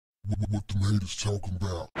What them haters talking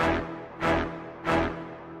about?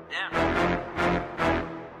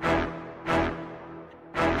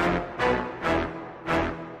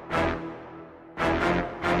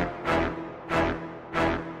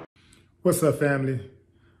 What's up, family?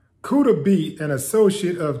 Kuda B, an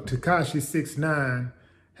associate of Tekashi 6ix9ine,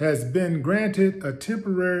 has been granted a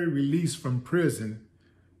temporary release from prison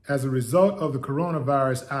as a result of the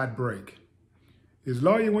coronavirus outbreak. His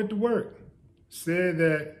lawyer went to work, said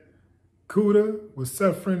that Kuda was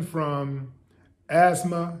suffering from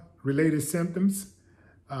asthma-related symptoms.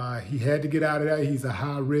 He had to get out of there. He's a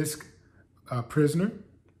high-risk prisoner.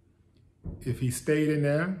 If he stayed in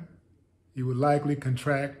there, he would likely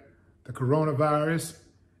contract the coronavirus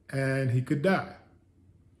and he could die.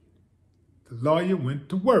 The lawyer went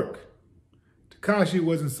to work. Tekashi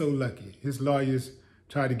wasn't so lucky. His lawyers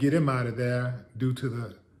tried to get him out of there due to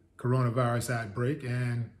the coronavirus outbreak,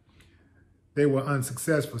 and they were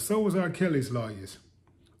unsuccessful. So was R. Kelly's lawyers.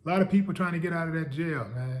 A lot of people trying to get out of that jail,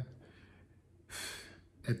 man.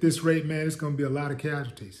 At this rate, man, it's going to be a lot of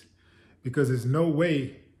casualties because there's no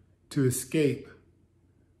way to escape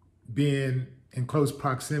being in close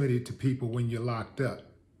proximity to people when you're locked up.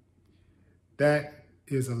 That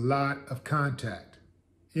is a lot of contact.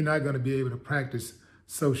 You're not going to be able to practice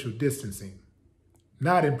social distancing.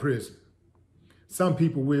 Not in prison. Some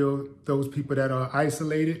people will, those people that are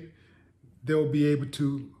isolated, they'll be able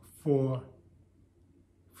to for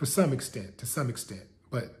some extent, to some extent.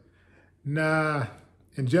 But nah,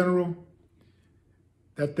 in general,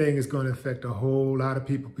 that thing is going to affect a whole lot of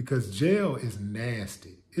people because jail is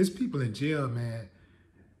nasty. It's people in jail, man.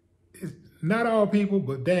 It's not all people,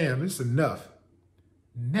 but damn, it's enough.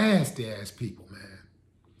 Nasty ass people, man.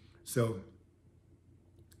 So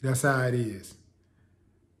that's how it is.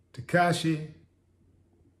 Tekashi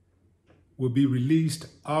will be released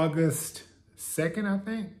August 2nd, I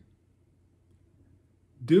think.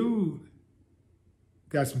 Dude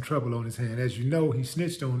got some trouble on his hand. As you know, he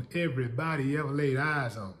snitched on everybody he ever laid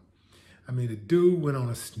eyes on. I mean, the dude went on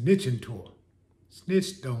a snitching tour.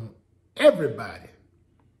 Snitched on everybody.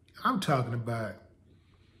 I'm talking about,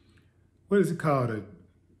 what is it called? A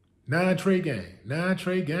 9-tray gang.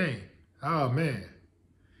 9-tray gang. Oh, man.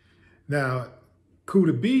 Now,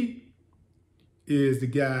 Kuda B is the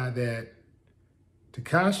guy that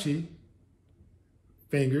Tekashi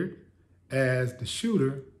fingered as the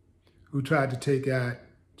shooter who tried to take out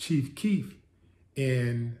Chief Keef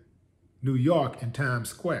in New York in Times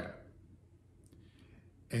Square.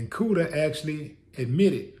 And Kuda actually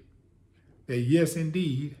admitted that, yes,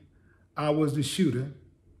 indeed, I was the shooter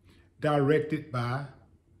directed by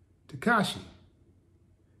Tekashi.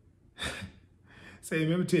 Say,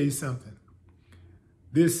 let me tell you something.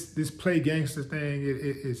 This play gangster thing,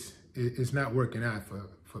 it's not working out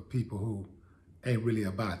for people who ain't really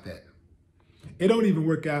about that. It don't even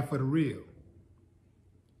work out for the real.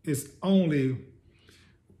 It's only,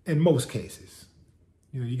 in most cases,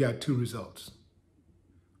 you got two results.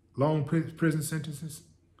 Long prison sentences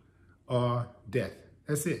or death.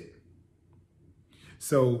 That's it.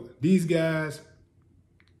 So these guys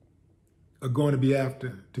are going to be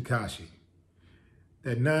after Tekashi.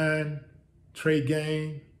 That 9-tray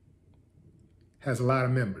gang has a lot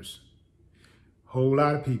of members, whole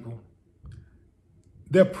lot of people.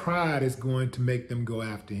 Their pride is going to make them go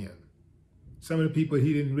after him. Some of the people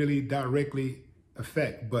he didn't really directly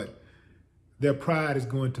affect, but their pride is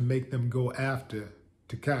going to make them go after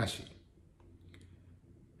Tekashi.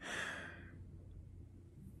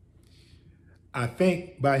 I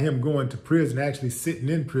think by him going to prison, actually sitting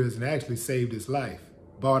in prison, actually saved his life,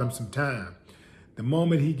 bought him some time. The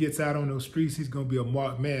moment he gets out on those streets, he's going to be a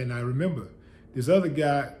marked man. Now remember, this other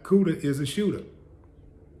guy, Kuda, is a shooter.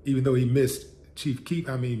 Even though he missed Chief Keef,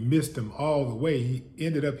 missed him all the way. He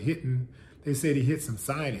ended up hitting, they said he hit some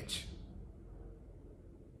signage.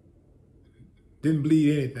 Didn't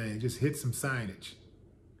bleed anything, just hit some signage.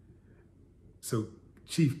 So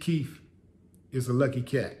Chief Keef is a lucky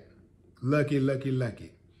cat. Lucky, lucky,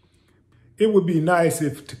 lucky. It would be nice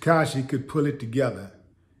if Tekashi could pull it together.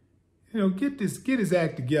 Get his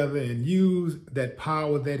act together and use that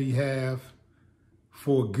power that he have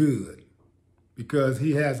for good. Because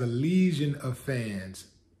he has a legion of fans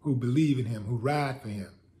who believe in him, who ride for him.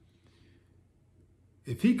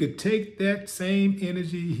 If he could take that same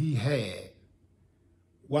energy he had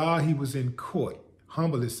while he was in court,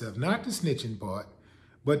 humble himself, not the snitching part,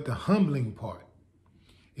 but the humbling part.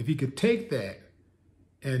 If he could take that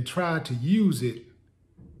and try to use it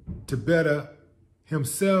to better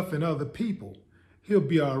himself and other people, he'll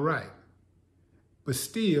be all right. But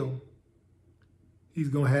still, he's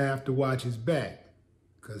going to have to watch his back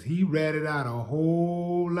because he ratted out a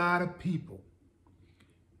whole lot of people.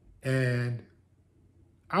 And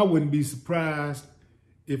I wouldn't be surprised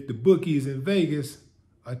if the bookies in Vegas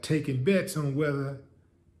are taking bets on whether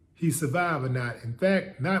he survived or not. In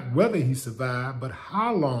fact, not whether he survived, but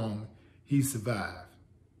how long he survived.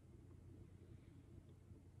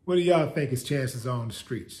 What do y'all think his chances are on the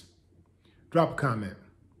streets? Drop a comment.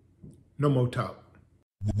 No more talk.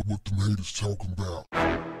 What the haters talking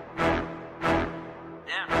about?